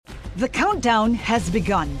The countdown has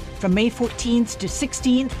begun. From May 14th to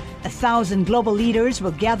 16th, 1,000 global leaders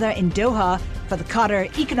will gather in Doha for the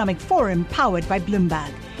Qatar Economic Forum powered by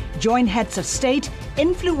Bloomberg. Join heads of state,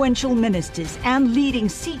 influential ministers, and leading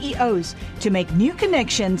CEOs to make new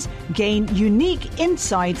connections, gain unique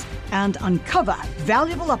insights, and uncover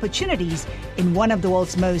valuable opportunities in one of the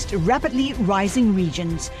world's most rapidly rising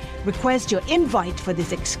regions. Request your invite for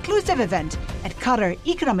this exclusive event at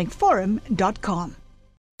QatarEconomicForum.com.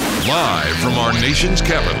 Live from our nation's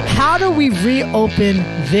capital. How do we reopen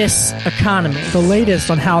this economy? The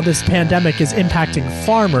latest on how this pandemic is impacting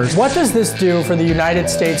farmers. What does this do for the United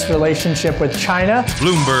States' relationship with China?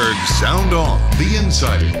 Bloomberg Sound On. The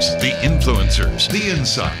insiders, the influencers, the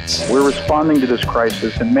insights. We're responding to this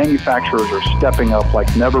crisis, and manufacturers are stepping up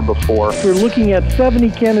like never before. We're looking at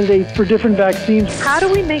 70 candidates for different vaccines. How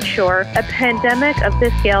do we make sure a pandemic of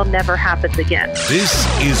this scale never happens again? This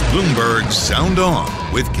is Bloomberg Sound On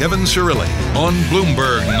with Kevin Cirilli on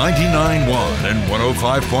Bloomberg 99.1 and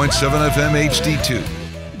 105.7 FM HD2.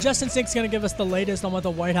 Justin Sink's going to give us the latest on what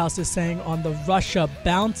the White House is saying on the Russia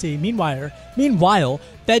bounty. Meanwhile,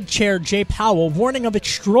 Fed Chair Jay Powell warning of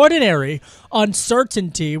extraordinary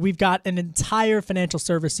uncertainty. We've got an entire financial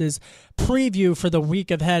services preview for the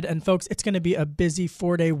week ahead. And folks, it's going to be a busy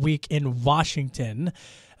 4-day week in Washington,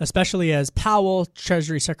 especially as Powell,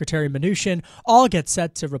 Treasury Secretary Mnuchin all get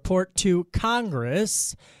set to report to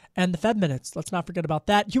Congress. And the Fed minutes, let's not forget about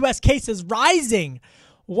that. U.S. cases rising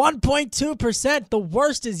 1.2%. The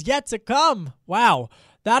worst is yet to come. Wow.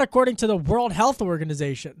 That according to the World Health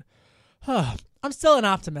Organization. I'm still an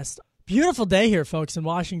optimist. Beautiful day here, folks, in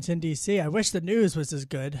Washington, D.C. I wish the news was as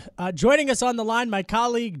good. Joining us on the line, my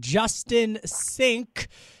colleague Justin Sink.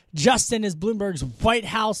 Justin is Bloomberg's White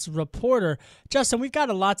House reporter. Justin, we've got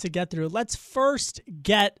a lot to get through. Let's first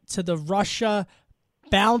get to the Russia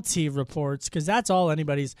bounty reports, because that's all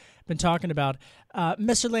anybody's been talking about.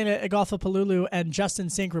 Mr. Lena Igafalpululu and Justin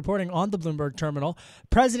Sink reporting on the Bloomberg terminal.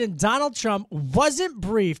 President Donald Trump wasn't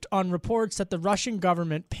briefed on reports that the Russian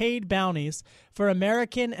government paid bounties for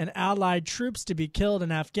American and allied troops to be killed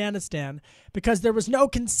in Afghanistan because there was no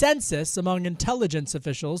consensus among intelligence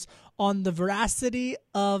officials on the veracity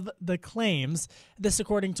of the claims. This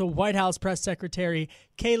according to White House Press Secretary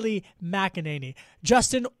Kayleigh McEnany.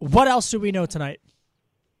 Justin, what else do we know tonight?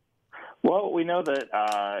 Well, we know that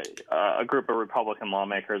a group of Republican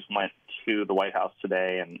lawmakers went to the White House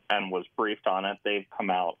today and was briefed on it. They've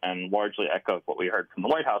come out and largely echoed what we heard from the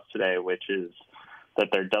White House today, which is that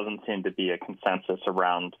there doesn't seem to be a consensus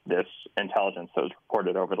around this intelligence that was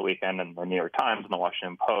reported over the weekend in the New York Times and the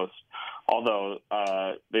Washington Post, although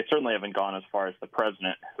they certainly haven't gone as far as the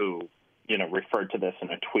president, who referred to this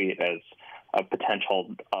in a tweet as a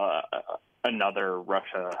potential another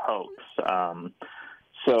Russia hoax.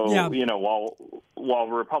 While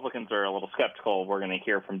Republicans are a little skeptical, we're going to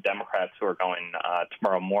hear from Democrats who are going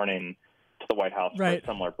tomorrow morning to the White House for a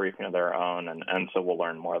similar briefing of their own, and so we'll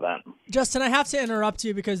learn more then. Justin, I have to interrupt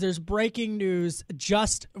you because there's breaking news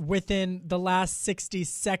just within the last 60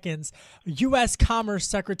 seconds. U.S. Commerce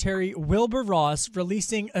Secretary Wilbur Ross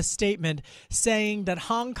releasing a statement saying that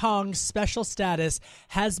Hong Kong's special status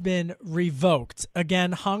has been revoked.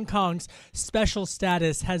 Again, Hong Kong's special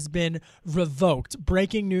status has been revoked.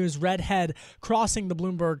 Breaking news, redhead crossing the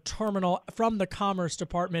Bloomberg terminal from the Commerce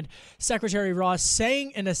Department. Secretary Ross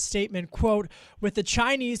saying in a statement, quote, with the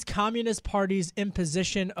Chinese Communist Party's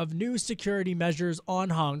imposition of new security measures on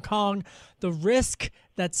Hong Kong, the risk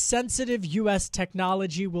that sensitive U.S.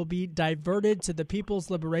 technology will be diverted to the People's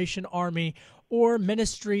Liberation Army or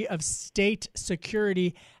Ministry of State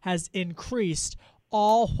Security has increased,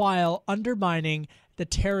 all while undermining the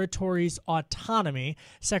territory's autonomy.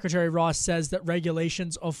 Secretary Ross says that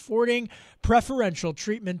regulations affording preferential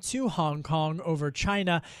treatment to Hong Kong over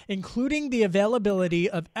China, including the availability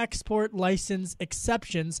of export license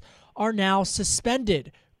exceptions, are now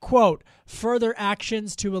suspended. Quote, further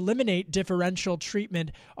actions to eliminate differential treatment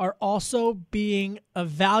are also being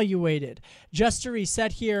evaluated. Just to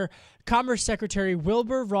reset here, Commerce Secretary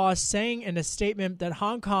Wilbur Ross saying in a statement that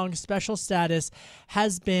Hong Kong's special status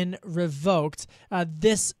has been revoked.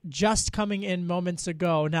 This just coming in moments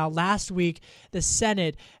ago. Now, last week, the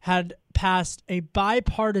Senate had passed a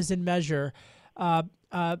bipartisan measure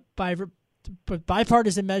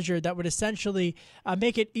bipartisan measure that would essentially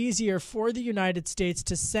make it easier for the United States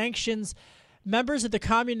to sanction members of the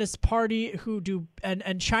Communist Party who do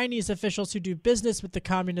and Chinese officials who do business with the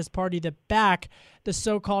Communist Party that back the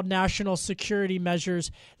so-called national security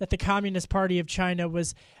measures that the Communist Party of China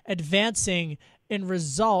was advancing in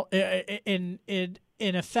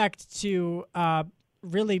effect to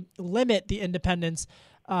really limit the independence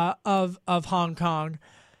of Hong Kong.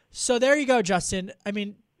 So there you go, Justin. I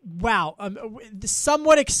mean, wow.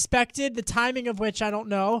 Somewhat expected, the timing of which I don't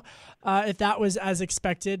know if that was as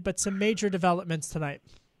expected, but some major developments tonight.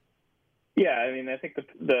 Yeah, I mean, I think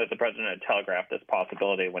the president had telegraphed this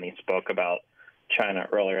possibility when he spoke about China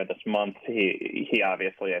earlier this month. He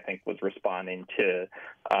obviously, I think, was responding to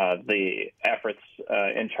the efforts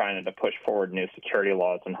in China to push forward new security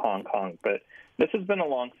laws in Hong Kong. But this has been a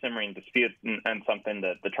long simmering dispute and something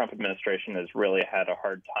that the Trump administration has really had a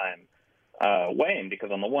hard time weighing,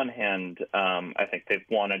 because on the one hand, I think they've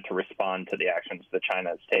wanted to respond to the actions that China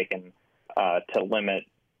has taken to limit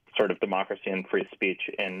sort of democracy and free speech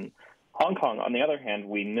in Hong Kong. On the other hand,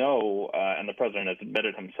 we know, and the president has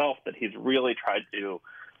admitted himself, that he's really tried to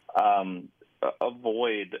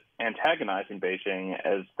avoid antagonizing Beijing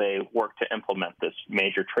as they work to implement this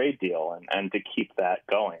major trade deal and to keep that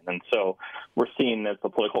going. And so we're seeing as the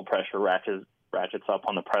political pressure ratchets up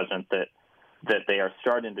on the president that they are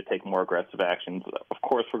starting to take more aggressive actions. Of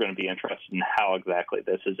course, we're going to be interested in how exactly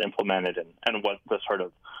this is implemented and what the sort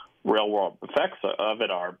of real-world effects of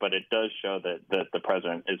it are, but it does show that the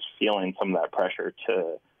president is feeling some of that pressure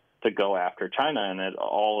to go after China, and it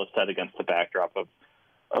all is set against the backdrop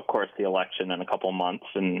of course, the election in a couple of months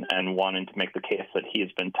and wanting to make the case that he's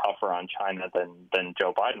been tougher on China than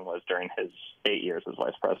Joe Biden was during his 8 years as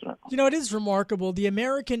vice president. You know, it is remarkable. The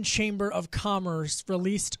American Chamber of Commerce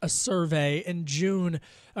released a survey in June,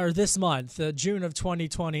 or this month, June of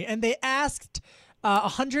 2020, and they asked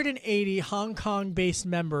 180 Hong Kong-based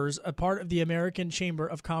members, a part of the American Chamber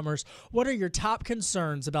of Commerce, what are your top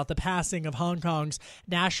concerns about the passing of Hong Kong's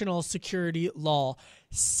national security law?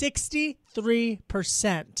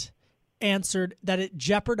 63% answered that it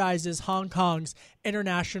jeopardizes Hong Kong's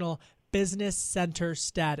international business center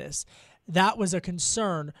status. That was a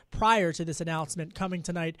concern prior to this announcement coming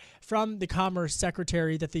tonight from the Commerce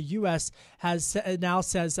Secretary that the U.S. has now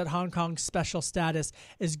says that Hong Kong's special status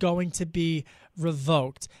is going to be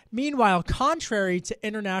revoked. Meanwhile, contrary to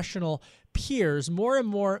international peers, more and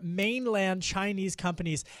more mainland Chinese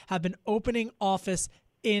companies have been opening offices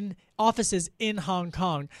in Hong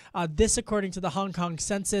Kong. This, according to the Hong Kong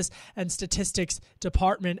Census and Statistics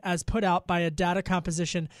Department, as put out by a data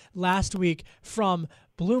composition last week from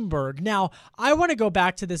Bloomberg. Now, I want to go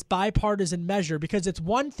back to this bipartisan measure because it's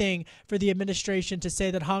one thing for the administration to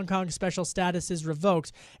say that Hong Kong's special status is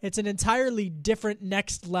revoked. It's an entirely different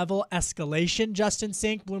next level escalation, Justin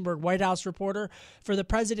Sink, Bloomberg White House reporter, for the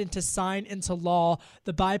president to sign into law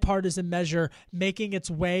the bipartisan measure making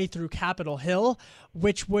its way through Capitol Hill,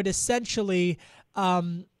 which would essentially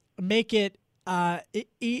make it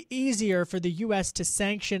easier for the U.S. to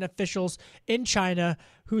sanction officials in China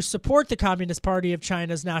who support the Communist Party of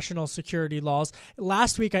China's national security laws.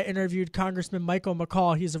 Last week, I interviewed Congressman Michael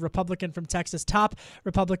McCaul. He's a Republican from Texas, top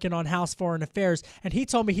Republican on House Foreign Affairs, and he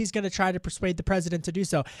told me he's going to try to persuade the president to do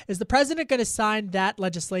so. Is the president going to sign that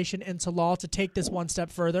legislation into law to take this one step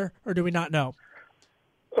further, or do we not know?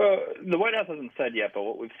 The White House hasn't said yet, but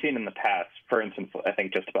what we've seen in the past, for instance, I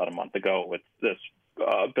think just about a month ago with this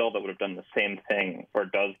bill that would have done the same thing or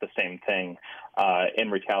does the same thing in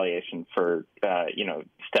retaliation for,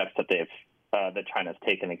 steps that China's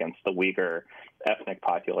taken against the Uyghur ethnic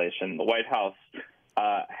population. The White House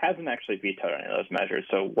hasn't actually vetoed any of those measures.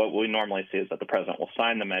 So what we normally see is that the president will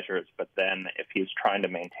sign the measures, but then if he's trying to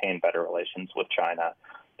maintain better relations with China,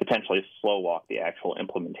 potentially slow walk the actual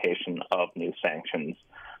implementation of new sanctions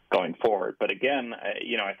going forward. But again,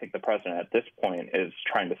 I think the president at this point is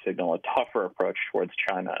trying to signal a tougher approach towards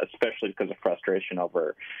China, especially because of frustration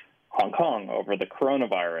over Hong Kong, over the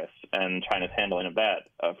coronavirus and China's handling of that,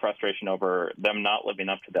 frustration over them not living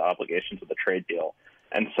up to the obligations of the trade deal.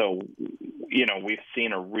 And so, we've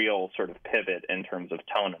seen a real sort of pivot in terms of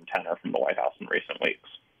tone and tenor from the White House in recent weeks.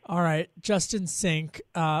 All right, Justin Sink,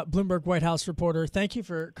 Bloomberg White House reporter, thank you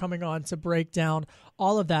for coming on to break down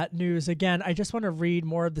all of that news. Again, I just want to read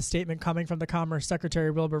more of the statement coming from the Commerce Secretary,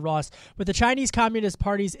 Wilbur Ross. With the Chinese Communist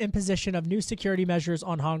Party's imposition of new security measures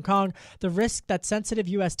on Hong Kong, the risk that sensitive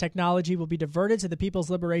U.S. technology will be diverted to the People's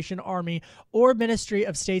Liberation Army or Ministry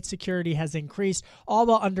of State Security has increased, all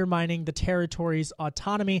while undermining the territory's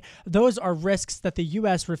autonomy. Those are risks that the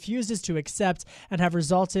U.S. refuses to accept and have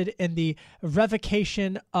resulted in the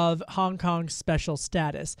revocation of Hong Kong's special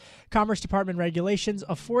status. Commerce Department regulations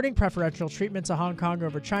affording preferential treatment to Hong Kong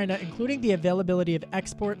over China, including the availability of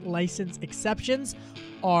export license exceptions,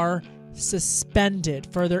 are suspended.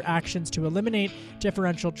 Further actions to eliminate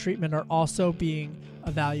differential treatment are also being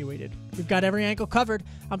evaluated. We've got every angle covered.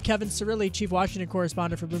 I'm Kevin Cirilli, Chief Washington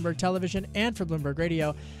Correspondent for Bloomberg Television and for Bloomberg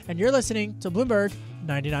Radio, and you're listening to Bloomberg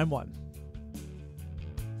 99.1.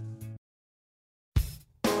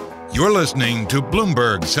 You're listening to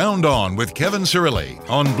Bloomberg Sound On with Kevin Cirilli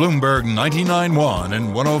on Bloomberg 99.1 and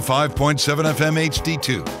 105.7 FM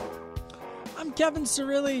HD2. I'm Kevin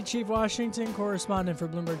Cirilli, Chief Washington Correspondent for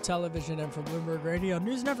Bloomberg Television and for Bloomberg Radio.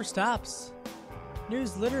 News never stops.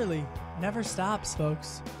 News literally never stops,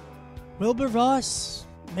 folks. Wilbur Ross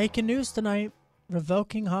making news tonight,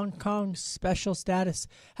 revoking Hong Kong's special status.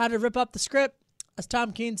 How to rip up the script, as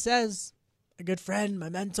Tom Keene says. A good friend, my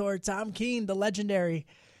mentor, Tom Keene, the legendary.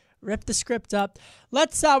 Rip the script up. We're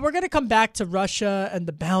going to come back to Russia and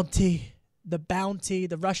the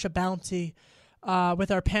Russia bounty,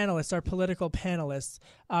 with our panelists, our political panelists,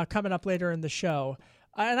 coming up later in the show.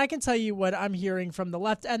 And I can tell you what I'm hearing from the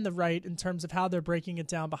left and the right in terms of how they're breaking it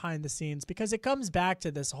down behind the scenes, because it comes back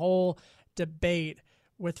to this whole debate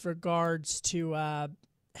with regards to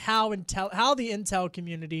how the intel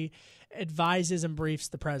community advises and briefs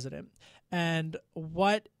the president, and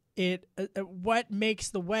what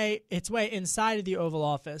makes its way inside of the Oval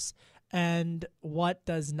Office and what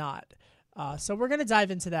does not. So we're going to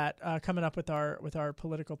dive into that coming up with our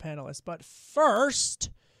political panelists. But first,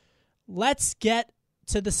 let's get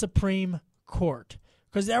to the Supreme Court,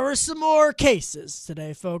 because there were some more cases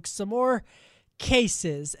today, folks. Some more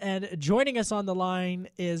cases. And joining us on the line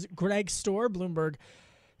is Greg Stohr, Bloomberg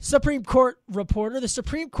Supreme Court reporter. The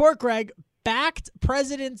Supreme Court, Greg, backed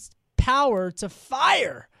president's power to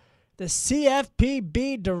fire the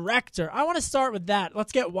CFPB director. I want to start with that.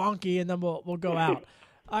 Let's get wonky, and then we'll go out.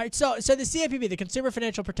 All right, so the CFPB, the Consumer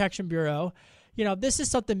Financial Protection Bureau, this is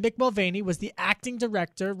something. Mick Mulvaney was the acting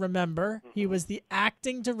director. Remember, he was the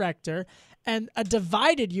acting director. And a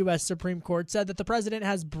divided U.S. Supreme Court said that the president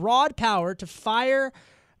has broad power to fire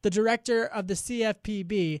the director of the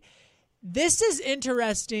CFPB. This is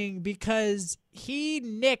interesting because he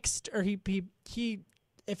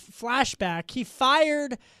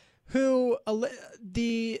fired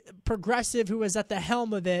the progressive who was at the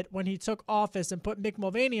helm of it when he took office and put Mick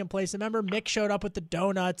Mulvaney in place. Remember, Mick showed up with the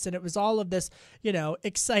donuts, and it was all of this,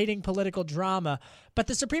 exciting political drama. But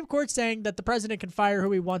the Supreme Court saying that the president can fire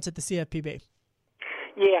who he wants at the CFPB.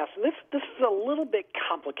 Yeah, so this is a little bit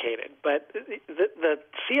complicated, but the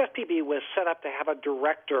CFPB was set up to have a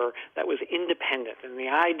director that was independent, and the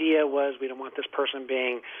idea was we don't want this person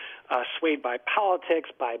being swayed by politics,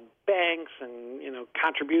 by banks, and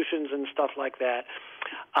contributions and stuff like that.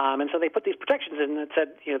 And so they put these protections in that said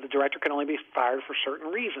the director can only be fired for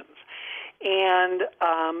certain reasons. And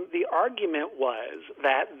the argument was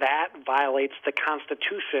that violates the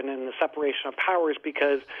Constitution and the separation of powers,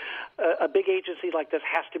 because a big agency like this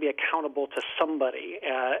has to be accountable to somebody,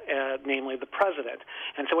 namely the president.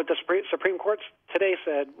 And so what the Supreme Court today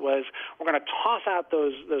said was, we're going to toss out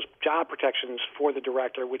those job protections for the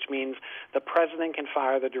director, which means the president can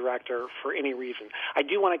fire the director for any reason. I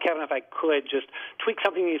do want to, Kevin, if I could, just tweak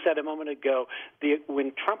something you said a moment ago.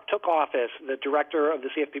 When Trump took office, the director of the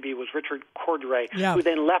CFPB was Richard Cordray, who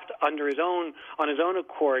then left on his own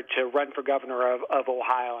accord to run for governor of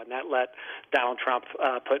Ohio, and that let Donald Trump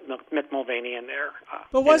put Mick Mulvaney in there.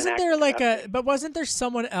 But wasn't there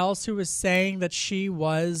someone else who was saying that she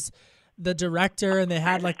was the director, and they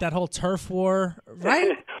had that whole turf war,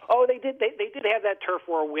 right? Oh, they did. They did have that turf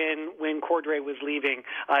war when Cordray was leaving.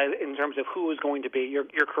 In terms of who was going to be, you're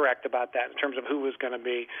correct about that. In terms of who was going to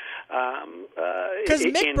be, because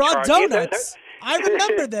Mick brought donuts. I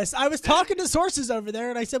remember this. I was talking to sources over there,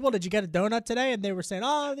 and I said, "Well, did you get a donut today?" And they were saying,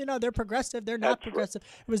 "Oh, they're progressive. They're not progressive."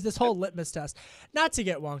 It was this whole litmus test. Not to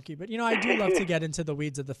get wonky, but I do love to get into the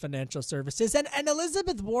weeds of the financial services. And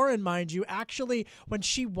Elizabeth Warren, mind you, actually, when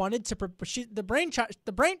she wanted to, the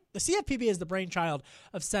CFPB is the brainchild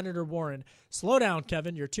of Senator Warren. Slow down,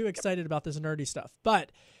 Kevin. You're too excited about this nerdy stuff.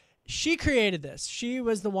 But she created this. She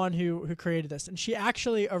was the one who created this. And she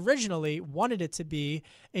actually originally wanted it to be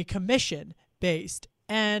a commission-based,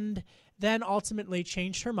 and then ultimately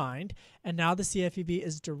changed her mind. And now the CFPB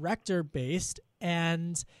is director-based,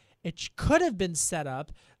 and it could have been set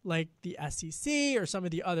up like the SEC or some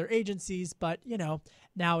of the other agencies, but,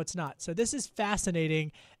 now it's not. So this is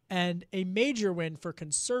fascinating and a major win for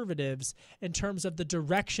conservatives in terms of the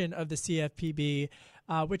direction of the CFPB,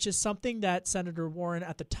 which is something that Senator Warren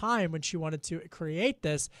at the time when she wanted to create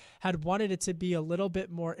this had wanted it to be a little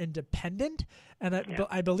bit more independent. And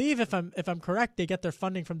I believe, if I'm correct, they get their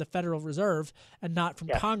funding from the Federal Reserve and not from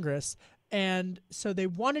Congress. And so they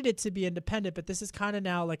wanted it to be independent, but this is kind of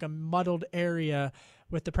now like a muddled area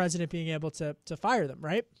with the president being able to fire them,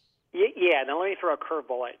 right? Yeah, now let me throw a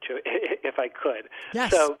curveball at you, if I could.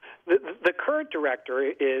 Yes. So the current director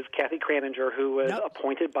is Kathy Kraninger, who was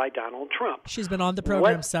appointed by Donald Trump. She's been on the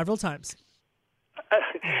program several times.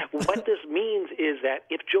 What this means is that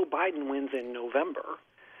if Joe Biden wins in November,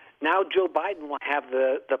 Now Joe Biden will have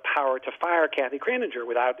the power to fire Kathy Kraninger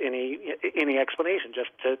without any explanation, just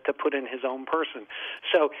to put in his own person.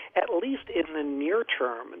 So at least in the near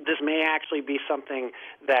term, this may actually be something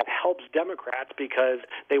that helps Democrats because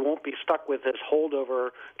they won't be stuck with this holdover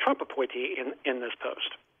Trump appointee in this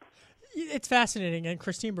post. It's fascinating, and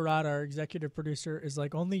Christine Barada, our executive producer, is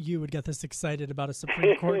like, only you would get this excited about a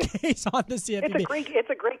Supreme Court case on the CFPB. It's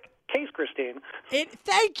a great case, Christine.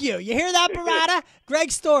 Thank you. You hear that, Barada?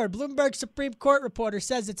 Greg Storr, Bloomberg Supreme Court reporter,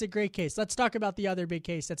 says it's a great case. Let's talk about the other big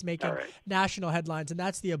case that's making national headlines, and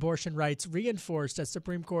that's the abortion rights reinforced as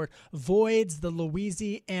Supreme Court voids the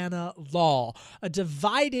Louisiana law. A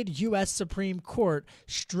divided U.S. Supreme Court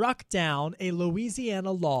struck down a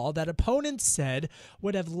Louisiana law that opponents said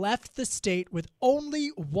would have left the state with only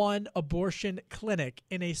one abortion clinic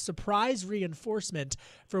in a surprise reinforcement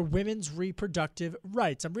for women's reproductive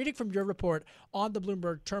rights. I'm reading from your report on the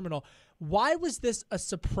Bloomberg terminal. Why was this a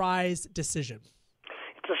surprise decision?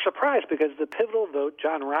 It's a surprise because the pivotal vote,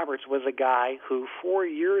 John Roberts, was a guy who 4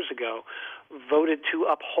 years ago voted to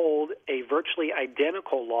uphold a virtually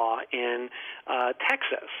identical law in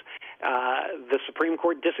Texas. The Supreme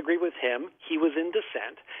Court disagreed with him. He was in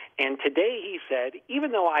dissent. And today he said,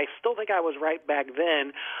 even though I still think I was right back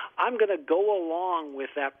then, I'm going to go along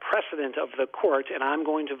with that precedent of the court, and I'm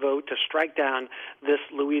going to vote to strike down this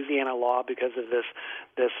Louisiana law because of this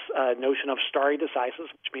notion of stare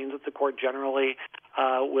decisis, which means that the court generally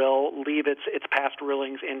will leave its past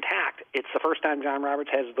rulings intact. It's the first time John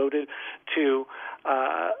Roberts has voted to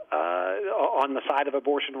on the side of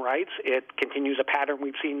abortion rights. It continues a pattern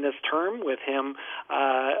we've seen this term with him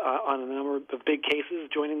on a number of big cases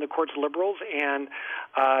joining the court's liberals, and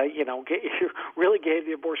really gave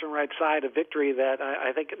the abortion rights side a victory that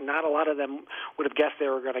I think not a lot of them would have guessed they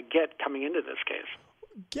were going to get coming into this case.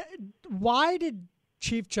 Why did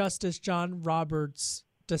Chief Justice John Roberts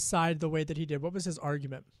decide the way that he did? What was his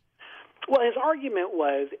argument? Well, his argument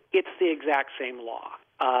was it's the exact same law.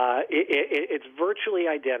 It's virtually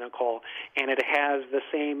identical, and it has the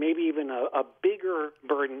same, maybe even a bigger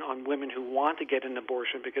burden on women who want to get an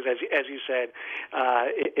abortion because, as you said,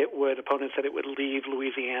 opponents said it would leave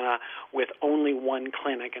Louisiana with only one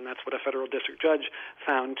clinic, and that's what a federal district judge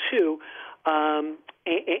found too.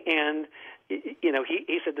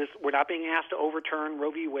 He said this: we're not being asked to overturn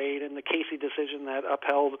Roe v. Wade and the Casey decision that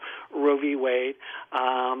upheld Roe v. Wade.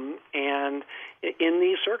 And in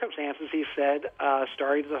these circumstances, he said,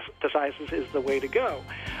 stare decisis is the way to go.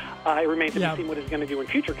 It remains to be seen what he's going to do in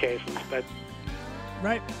future cases. But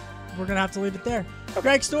right, we're going to have to leave it there. Okay.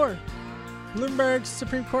 Greg Storr, Bloomberg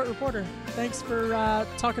Supreme Court reporter. Thanks for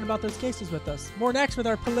talking about those cases with us. More next with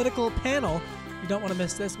our political panel. You don't want to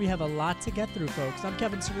miss this. We have a lot to get through, folks. I'm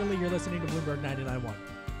Kevin Cirilli. You're listening to Bloomberg 99.1.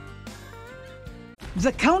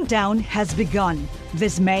 The countdown has begun.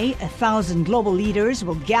 This May, 1,000 global leaders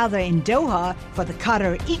will gather in Doha for the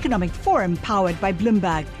Qatar Economic Forum powered by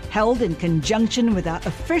Bloomberg, held in conjunction with our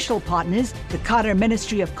official partners, the Qatar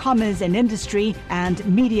Ministry of Commerce and Industry and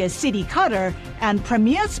Media City Qatar, and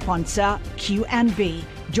premier sponsor QNB.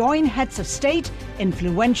 Join heads of state,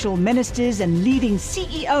 influential ministers, and leading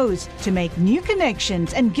CEOs to make new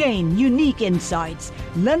connections and gain unique insights.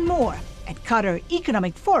 Learn more at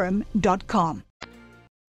QatarEconomicForum.com.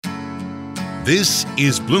 This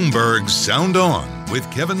is Bloomberg Sound On with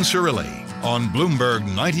Kevin Cirilli on Bloomberg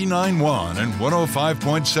 99.1 and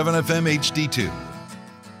 105.7 FM HD2.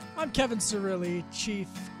 I'm Kevin Cirilli, Chief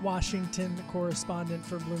Washington Correspondent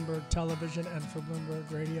for Bloomberg Television and for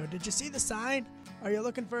Bloomberg Radio. Did you see the sign? Are you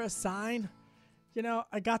looking for a sign? You know,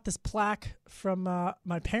 I got this plaque from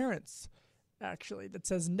my parents, actually, that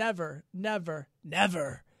says never, never,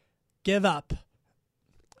 never give up.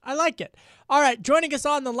 I like it. All right, joining us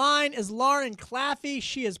on the line is Lauren Claffey.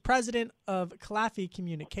 She is president of Claffey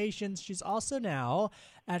Communications. She's also now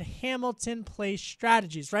at Hamilton Place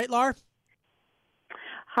Strategies. Right, Laura?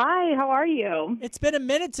 Hi, how are you? It's been a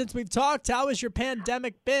minute since we've talked. How has your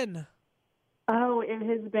pandemic been? Oh, it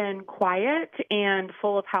has been quiet and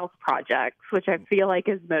full of house projects, which I feel like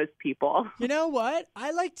is most people. You know what?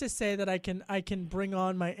 I like to say that I can bring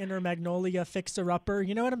on my inner Magnolia fixer-upper.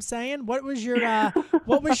 You know what I'm saying? What was your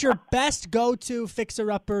best go-to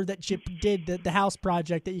fixer-upper that you did, the house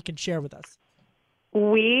project that you can share with us?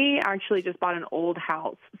 We actually just bought an old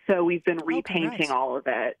house, so we've been repainting all of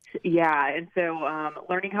it. Yeah, and so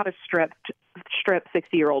learning how to strip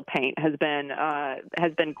 60-year-old paint has been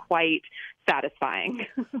quite satisfying.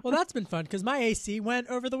 Well, that's been fun because my AC went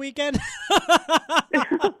over the weekend.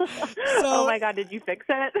 Oh my God, did you fix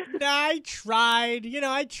it? I tried,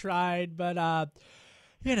 but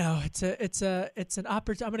it's an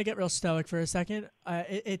opportunity. I'm going to get real stoic for a second.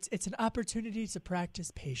 It's an opportunity to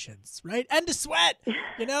practice patience, right? And to sweat.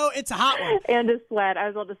 It's a hot one. And to sweat. I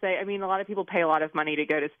was about to say, I mean, a lot of people pay a lot of money to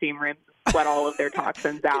go to steam rooms, sweat all of their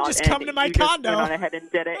toxins out. Just come to my condo. Just went on ahead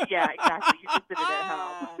and did it. Yeah, exactly. You just did it at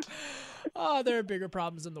home. Oh, there are bigger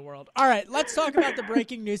problems in the world. All right, let's talk about the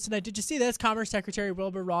breaking news tonight. Did you see this? Commerce Secretary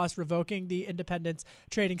Wilbur Ross revoking the independence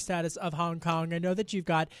trading status of Hong Kong. I know that you've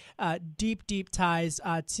got deep ties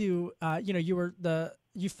to,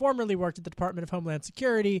 you formerly worked at the Department of Homeland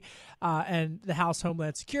Security and the House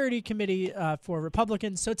Homeland Security Committee for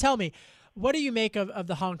Republicans. So tell me, what do you make of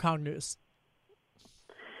the Hong Kong news?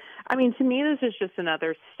 I mean, to me, this is just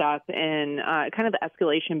another step in kind of the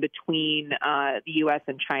escalation between the U.S.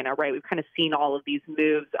 and China, right? We've kind of seen all of these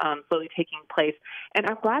moves slowly taking place. And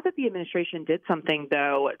I'm glad that the administration did something,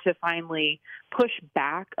 though, to finally push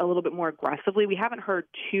back a little bit more aggressively. We haven't heard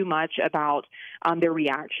too much about their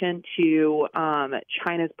reaction to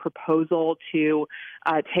China's proposal to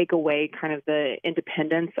take away kind of the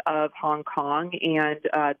independence of Hong Kong and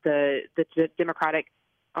the democratic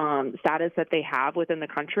status that they have within the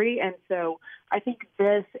country. And so I think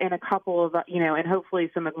this and a couple of, and hopefully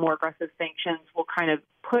some more aggressive sanctions will kind of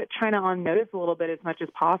put China on notice a little bit as much as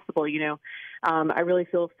possible. I really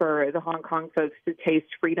feel for the Hong Kong folks to taste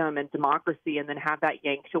freedom and democracy and then have that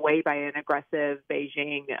yanked away by an aggressive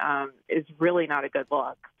Beijing is really not a good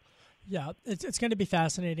look. Yeah, it's going to be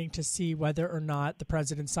fascinating to see whether or not the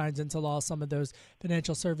president signs into law some of those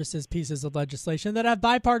financial services pieces of legislation that have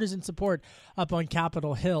bipartisan support up on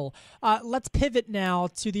Capitol Hill. Let's pivot now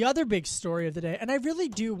to the other big story of the day. And I really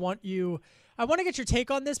do want I want to get your take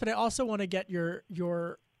on this, but I also want to get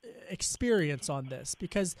your experience on this,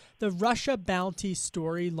 because the Russia bounty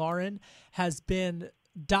story, Lauren, has been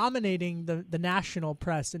dominating the national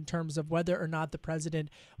press in terms of whether or not the president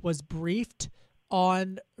was briefed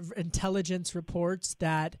on intelligence reports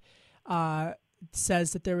that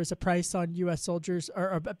says that there was a price on U.S. soldiers,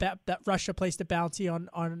 or that Russia placed a bounty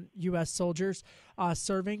on U.S. soldiers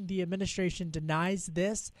serving. The administration denies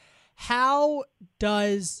this. How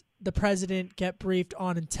does the president get briefed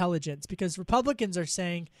on intelligence? Because Republicans are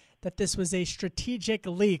saying that this was a strategic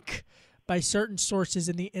leak by certain sources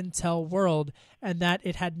in the intel world and that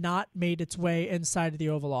it had not made its way inside of the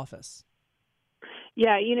Oval Office.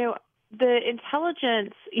 Yeah, the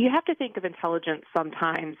intelligence, you have to think of intelligence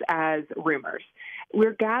sometimes as rumors.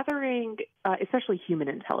 We're gathering, especially human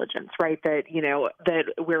intelligence, right, that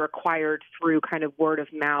we're acquired through kind of word of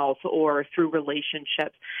mouth or through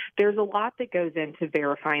relationships. There's a lot that goes into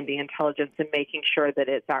verifying the intelligence and making sure that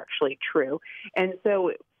it's actually true. And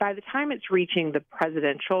so by the time it's reaching the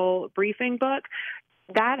presidential briefing book,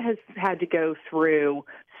 that has had to go through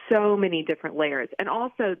so many different layers. And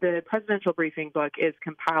also the presidential briefing book is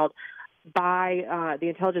compiled by the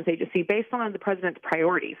intelligence agency based on the president's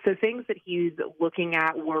priorities. So things that he's looking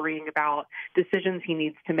at, worrying about, decisions he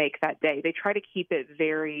needs to make that day. They try to keep it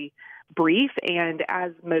very brief and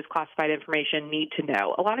as most classified information need to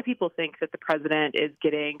know. A lot of people think that the president is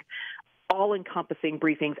getting all-encompassing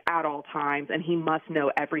briefings at all times and he must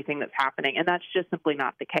know everything that's happening, and that's just simply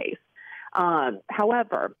not the case.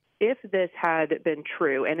 However, if this had been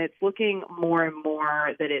true, and it's looking more and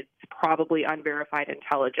more that it's probably unverified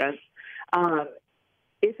intelligence,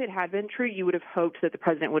 if it had been true, you would have hoped that the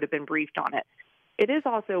president would have been briefed on it. It is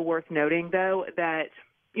also worth noting, though, that,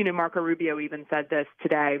 Marco Rubio even said this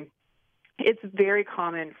today. It's very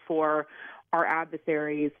common for our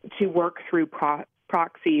adversaries to work through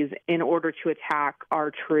proxies in order to attack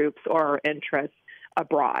our troops or our interests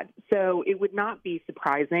abroad. So it would not be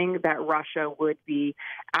surprising that Russia would be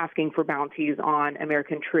asking for bounties on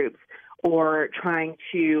American troops or trying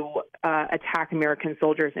to attack American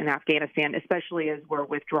soldiers in Afghanistan, especially as we're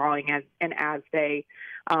withdrawing and as they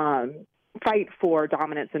fight for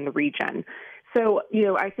dominance in the region. So,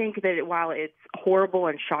 I think that while it's horrible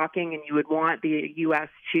and shocking and you would want the U.S.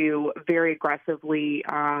 to very aggressively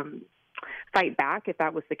fight back if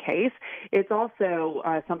that was the case, it's also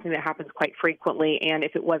something that happens quite frequently. And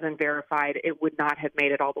if it wasn't verified, it would not have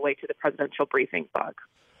made it all the way to the presidential briefing book.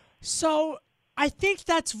 So I think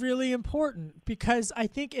that's really important, because I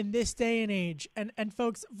think in this day and age, and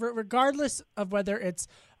folks, regardless of whether it's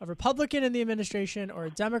a Republican in the administration or a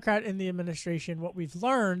Democrat in the administration, what we've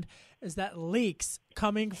learned is that leaks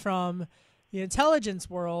coming from the intelligence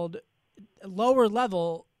world, lower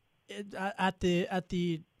level at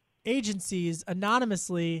the agencies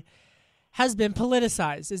anonymously, has been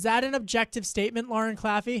politicized. Is that an objective statement, Lauren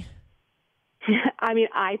Claffey? I mean,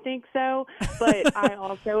 I think so, but I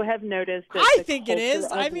also have noticed that I think it is.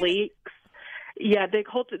 Leaks Yeah, the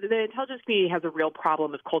intelligence community has a real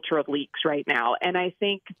problem with culture of leaks right now, and I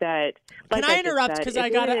think that. Like Can I interrupt? Because I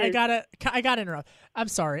gotta interrupt. I'm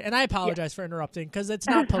sorry, and I apologize for interrupting because it's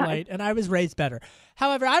not polite, and I was raised better.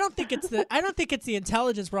 However, I don't think it's the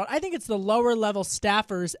intelligence world. I think it's the lower level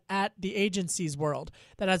staffers at the agency's world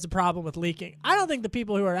that has a problem with leaking. I don't think the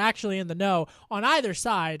people who are actually in the know on either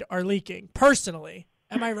side are leaking. Personally,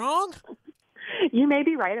 am I wrong? You may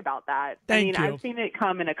be right about that. Thank you. I've seen it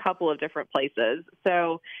come in a couple of different places.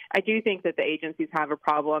 So I do think that the agencies have a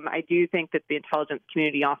problem. I do think that the intelligence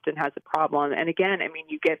community often has a problem. And again,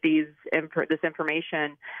 you get this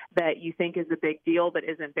information that you think is a big deal but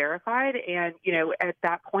isn't verified. And, at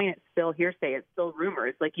that point, it's still hearsay. It's still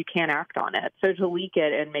rumors. Like, you can't act on it. So to leak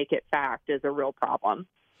it and make it fact is a real problem.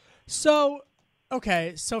 So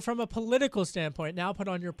from a political standpoint, now put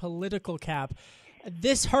on your political cap,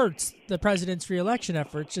 this hurts the president's reelection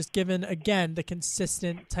efforts, just given, again, the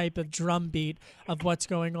consistent type of drumbeat of what's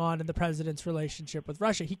going on in the president's relationship with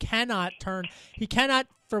Russia. He cannot,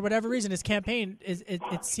 for whatever reason, his campaign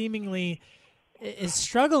it seemingly is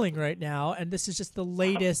struggling right now, and this is just the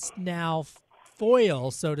latest now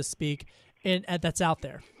foil, so to speak, that's out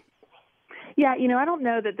there. Yeah, I don't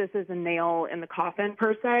know that this is a nail in the coffin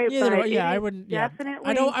per se. I wouldn't. Yeah,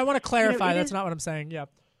 definitely. I want to clarify. That's not what I'm saying. Yeah.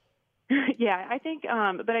 Yeah, I think,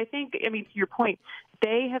 to your point,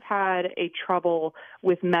 they have had a trouble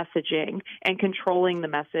with messaging and controlling the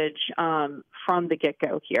message from the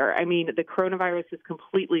get-go here. The coronavirus has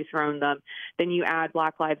completely thrown them. Then you add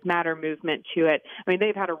Black Lives Matter movement to it.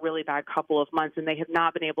 They've had a really bad couple of months, and they have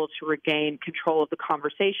not been able to regain control of the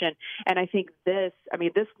conversation. And I think this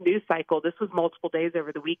news cycle, this was multiple days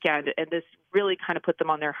over the weekend, and this really kind of put them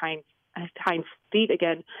on their hind feet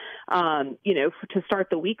again, to start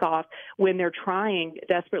the week off when they're trying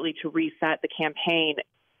desperately to reset the campaign.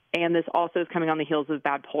 And this also is coming on the heels of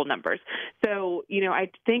bad poll numbers. So, I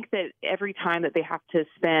think that every time that they have to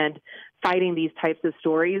spend fighting these types of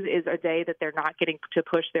stories is a day that they're not getting to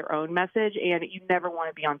push their own message. And you never want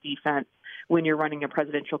to be on defense when you're running a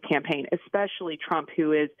presidential campaign, especially Trump,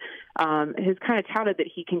 who has kind of touted that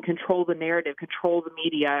he can control the narrative, control the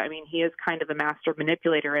media. He is kind of a master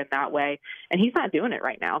manipulator in that way, and he's not doing it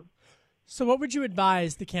right now. So what would you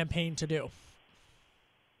advise the campaign to do?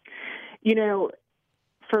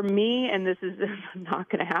 For me, and this is not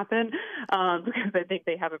going to happen because I think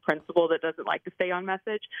they have a principal that doesn't like to stay on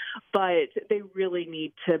message, but they really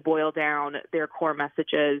need to boil down their core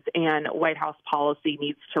messages, and White House policy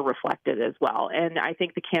needs to reflect it as well. And I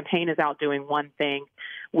think the campaign is out doing one thing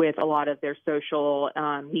with a lot of their social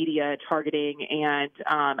media targeting and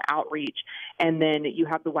outreach, and then you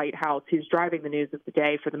have the White House, who's driving the news of the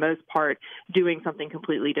day for the most part, doing something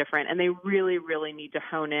completely different. And they really, really need to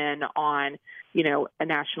hone in on, a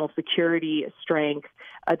national security strength,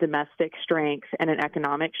 a domestic strength, and an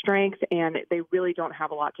economic strength, and they really don't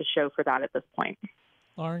have a lot to show for that at this point.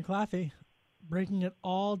 Lauren Claffey, breaking it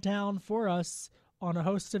all down for us on a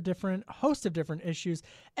host of different issues,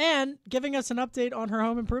 and giving us an update on her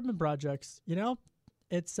home improvement projects.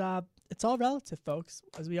 It's all relative, folks,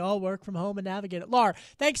 as we all work from home and navigate it. Laura,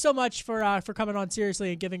 thanks so much for coming on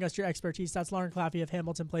seriously and giving us your expertise. That's Lauren Claffey of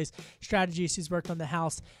Hamilton Place Strategies. She's worked on the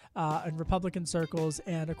House in Republican circles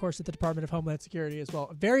and, of course, at the Department of Homeland Security as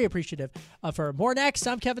well. Very appreciative of her. More next.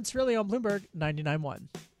 I'm Kevin Cirilli on Bloomberg 99.1.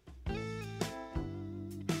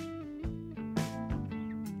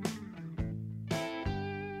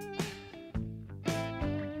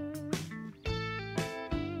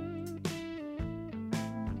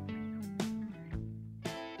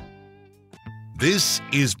 This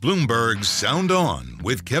is Bloomberg Sound On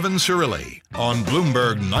with Kevin Cirilli on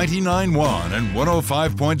Bloomberg 99.1 and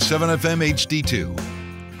 105.7 FM HD2.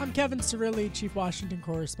 I'm Kevin Cirilli, Chief Washington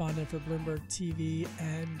Correspondent for Bloomberg TV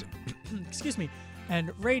and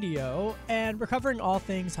and radio, and we're covering all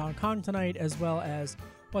things Hong Kong tonight, as well as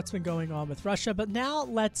what's been going on with Russia. But now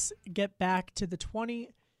let's get back to the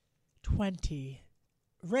 2020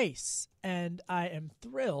 race, and I am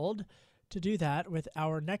thrilled to do that with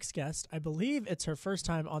our next guest. I believe it's her first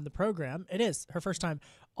time on the program. It is her first time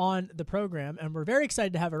on the program, and we're very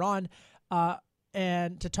excited to have her on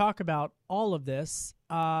and to talk about all of this.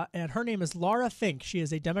 And her name is Laura Fink. She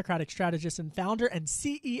is a Democratic strategist and founder and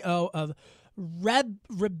CEO of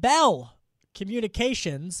Rebel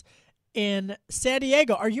Communications in San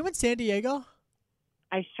Diego. Are you in San Diego?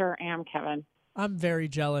 I sure am, Kevin. I'm very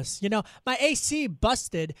jealous. My AC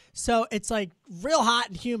busted, so it's like real hot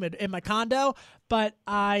and humid in my condo, but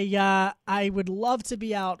I would love to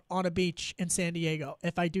be out on a beach in San Diego,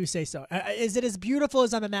 if I do say so. Is it as beautiful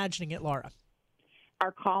as I'm imagining it, Laura?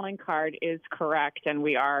 Our calling card is correct, and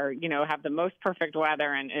we are, have the most perfect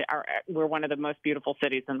weather, and we're one of the most beautiful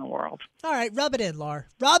cities in the world. All right, rub it in, Laura.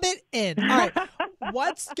 Rub it in. All right,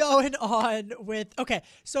 what's going on with? Okay,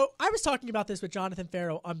 so I was talking about this with Jonathan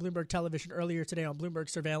Farrow on Bloomberg Television earlier today on Bloomberg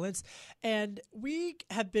Surveillance, and we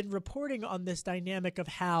have been reporting on this dynamic of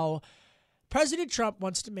how President Trump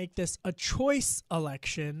wants to make this a choice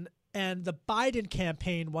election, and the Biden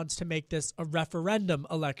campaign wants to make this a referendum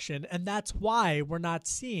election. And that's why we're not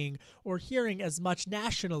seeing or hearing as much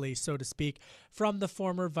nationally, so to speak, from the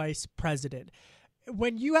former vice president.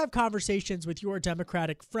 When you have conversations with your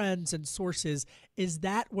Democratic friends and sources, is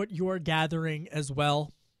that what you're gathering as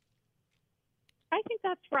well? I think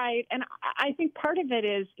that's right. And I think part of it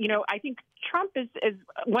is, I think Trump is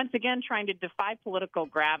once again trying to defy political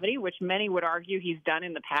gravity, which many would argue he's done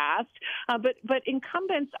in the past. But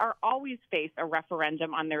incumbents are always face a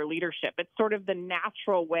referendum on their leadership. It's sort of the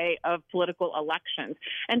natural way of political elections,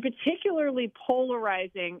 and particularly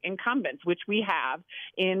polarizing incumbents, which we have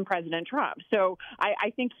in President Trump. So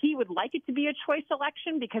I think he would like it to be a choice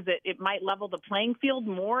election because it might level the playing field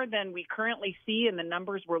more than we currently see in the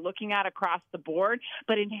numbers we're looking at across the board.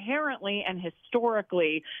 But inherently and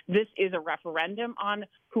historically, this is a referendum on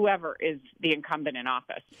whoever is the incumbent in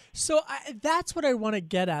office. So that's what I want to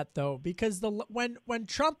get at, though, because when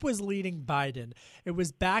Trump was leading Biden, it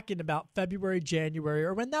was back in about February, January,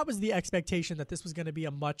 or when that was the expectation that this was going to be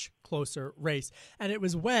a much closer race. And it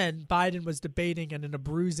was when Biden was debating and in a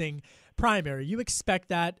bruising primary. You expect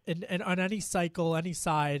that and on any cycle, any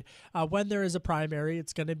side, when there is a primary,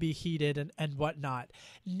 it's going to be heated and whatnot.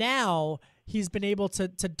 Now, he's been able to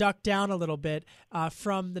duck down a little bit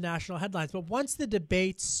from the national headlines. But once the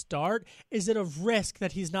debates start, is it a risk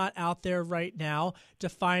that he's not out there right now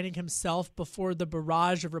defining himself before the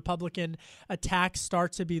barrage of Republican attacks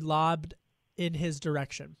start to be lobbed in his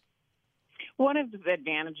direction? One of the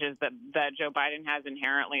advantages that Joe Biden has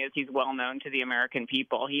inherently is he's well known to the American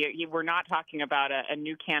people. We're not talking about a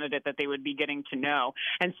new candidate that they would be getting to know.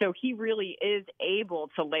 And so he really is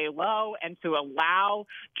able to lay low and to allow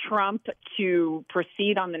Trump to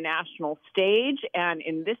proceed on the national stage. And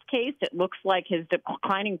in this case, it looks like his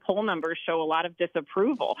declining poll numbers show a lot of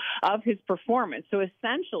disapproval of his performance. So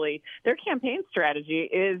essentially, their campaign strategy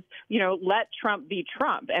is, let Trump be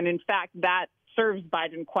Trump. And in fact, that serves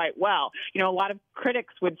Biden quite well. A lot of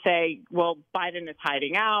critics would say, well, Biden is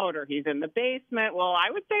hiding out or he's in the basement. Well, I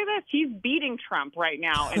would say this, he's beating Trump right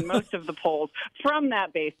now in most of the polls from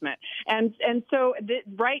that basement. And so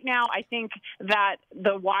right now, I think that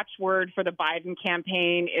the watchword for the Biden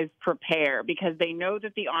campaign is prepare, because they know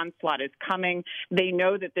that the onslaught is coming. They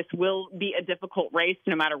know that this will be a difficult race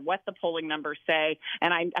no matter what the polling numbers say.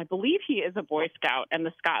 And I believe he is a Boy Scout, and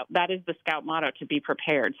that is the Scout motto, to be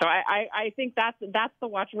prepared. So I think that's the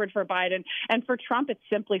watchword for Biden. And for Trump, it's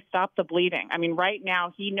simply stop the bleeding. I mean, right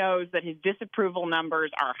now, he knows that his disapproval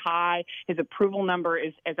numbers are high. His approval number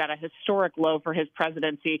is at a historic low for his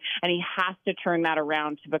presidency, and he has to turn that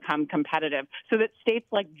around to become competitive so that states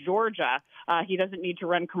like Georgia, he doesn't need to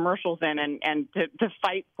run commercials in and to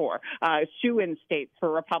fight for, shoe-in states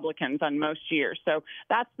for Republicans on most years. So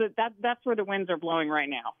that's where the winds are blowing right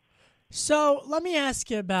now. So let me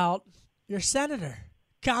ask you about your senator,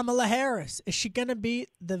 Kamala Harris. Is she going to be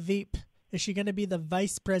the Veep? Is she going to be the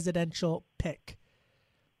vice presidential pick?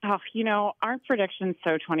 Oh, aren't predictions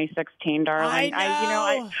so 2016, darling?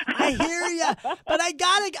 I hear you, but I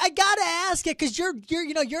gotta ask it because you're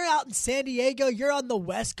out in San Diego, you're on the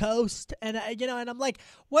West Coast, and and I'm like,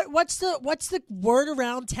 what's the word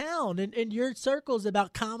around town in your circles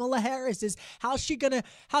about Kamala Harris? Is how's she gonna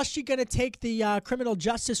take the criminal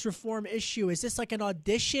justice reform issue? Is this like an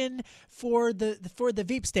audition for the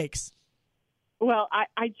Veep stakes? Well,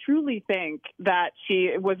 I truly think that she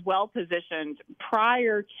was well positioned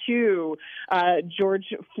prior to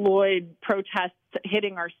George Floyd protests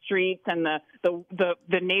hitting our streets and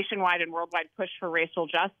the nationwide and worldwide push for racial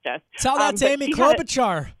justice. Tell that to Amy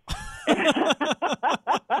Klobuchar.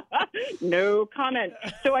 No comment.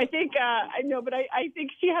 So I think I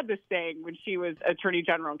think she had this saying when she was Attorney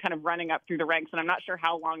General and kind of running up through the ranks, and I'm not sure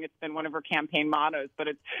how long it's been one of her campaign mottos, but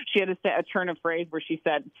she had a turn of phrase where she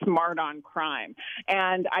said "smart on crime,"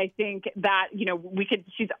 and I think that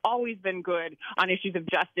she's always been good on issues of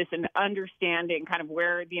justice and understanding kind of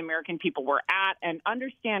where the American people were at and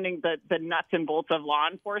understanding the nuts and bolts of law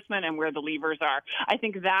enforcement and where the levers are. I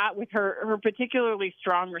think that with her particularly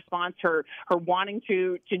strong response, her wanting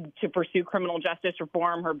to pursue criminal justice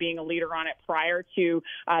reform, her being a leader on it prior to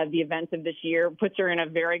the events of this year, puts her in a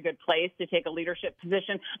very good place to take a leadership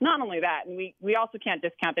position. Not only that, and we also can't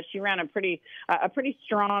discount that she ran a pretty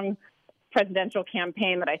strong presidential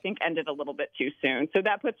campaign that I think ended a little bit too soon. So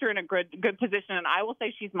that puts her in a good position. And I will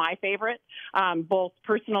say she's my favorite, both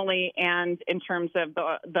personally and in terms of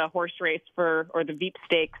the horse race or the Veep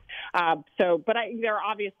Stakes. But there are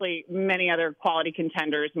obviously many other quality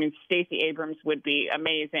contenders. I mean, Stacey Abrams would be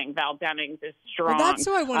amazing. Val Demings is strong. Well, that's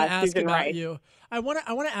who I want to ask Susan about Rice. you. I want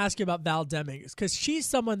to ask you about Val Demings, because she's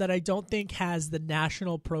someone that I don't think has the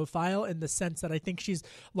national profile, in the sense that I think she's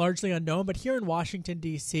largely unknown. But here in Washington,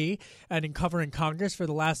 D.C., and in covering Congress for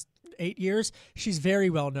the last 8 years, she's very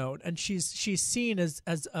well known, and she's seen as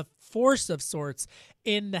a force of sorts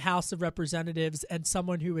in the House of Representatives, and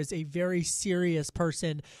someone who is a very serious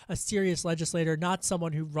person, a serious legislator, not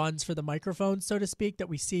someone who runs for the microphone, so to speak, that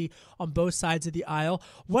we see on both sides of the aisle.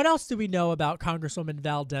 What else do we know about Congresswoman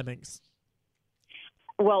Val Demings?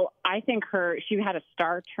 Well, I think she had a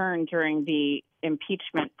star turn during the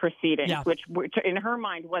impeachment proceedings, which in her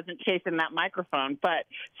mind wasn't chasing that microphone, but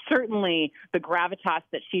certainly the gravitas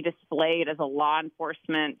that she displayed as a law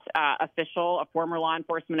enforcement official, a former law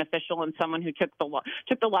enforcement official, and someone who took the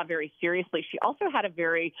law very seriously. She also had a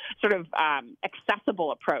very sort of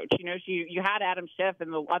accessible approach. You know, you had Adam Schiff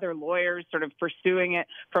and the other lawyers sort of pursuing it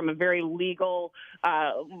from a very legal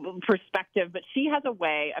perspective, but she has a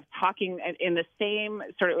way of talking in the same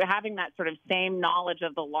sort of having that sort of same knowledge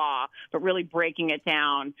of the law, but really breaking it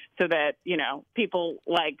down so that, you know, people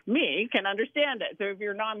like me can understand it. So if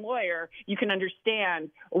you're a non-lawyer, you can understand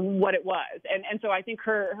what it was. And so I think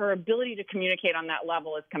her ability to communicate on that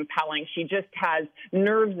level is compelling. She just has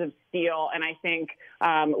nerves of steel, and I think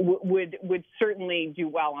would certainly do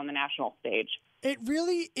well on the national stage. It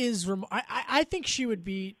really is. I think she would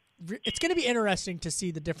be. It's going to be interesting to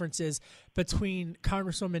see the differences between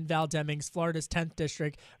Congresswoman Val Demings, Florida's 10th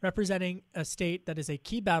district, representing a state that is a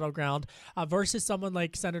key battleground, versus someone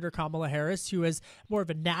like Senator Kamala Harris, who is more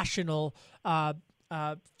of a national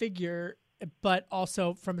figure, but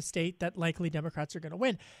also from a state that likely Democrats are going to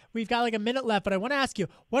win. We've got like a minute left, but I want to ask you,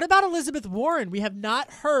 what about Elizabeth Warren? We have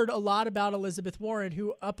not heard a lot about Elizabeth Warren,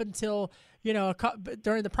 who up until, you know,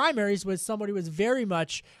 during the primaries was someone who was very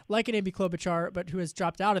much like an Amy Klobuchar, but who has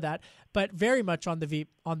dropped out of that, but very much on the Veep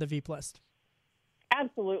list.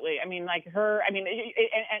 Absolutely. I mean, like her, I mean,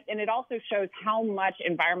 and it also shows how much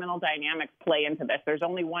environmental dynamics play into this. There's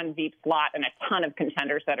only one Veep slot and a ton of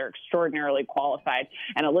contenders that are extraordinarily qualified.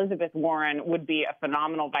 And Elizabeth Warren would be a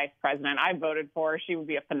phenomenal vice president. I voted for her. She would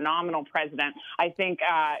be a phenomenal president. I think,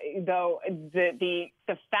 though, the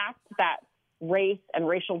fact that race and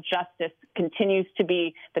racial justice continues to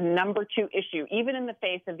be the number 2 issue, even in the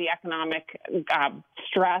face of the economic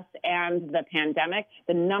stress and the pandemic.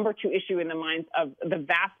 The number 2 issue in the minds of the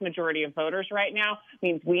vast majority of voters right now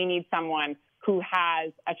means we need someone who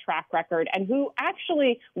has a track record and who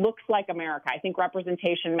actually looks like America. I think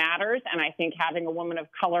representation matters, and I think having a woman of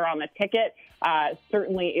color on the ticket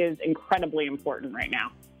certainly is incredibly important right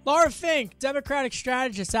now. Laura Fink, Democratic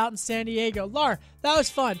strategist out in San Diego. Laura, that was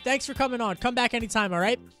fun. Thanks for coming on. Come back anytime, all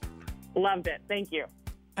right? Loved it. Thank you.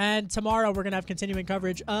 And tomorrow we're going to have continuing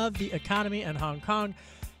coverage of the economy and Hong Kong.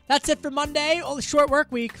 That's it for Monday. Only short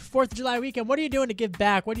work week, 4th of July weekend. What are you doing to give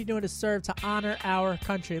back? What are you doing to serve, to honor our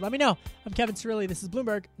country? Let me know. I'm Kevin Cirilli. This is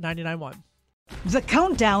Bloomberg 99.1. The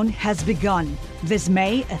countdown has begun. This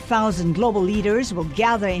May, 1,000 global leaders will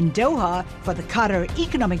gather in Doha for the Qatar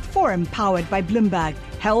Economic Forum powered by Bloomberg,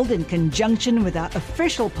 held in conjunction with our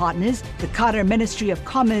official partners, the Qatar Ministry of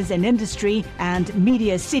Commerce and Industry and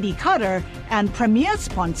Media City Qatar, and premier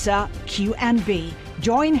sponsor QNB.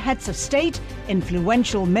 Join heads of state,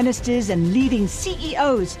 influential ministers, and leading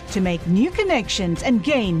CEOs to make new connections and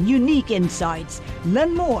gain unique insights.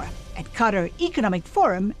 Learn more at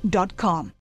QatarEconomicForum.com.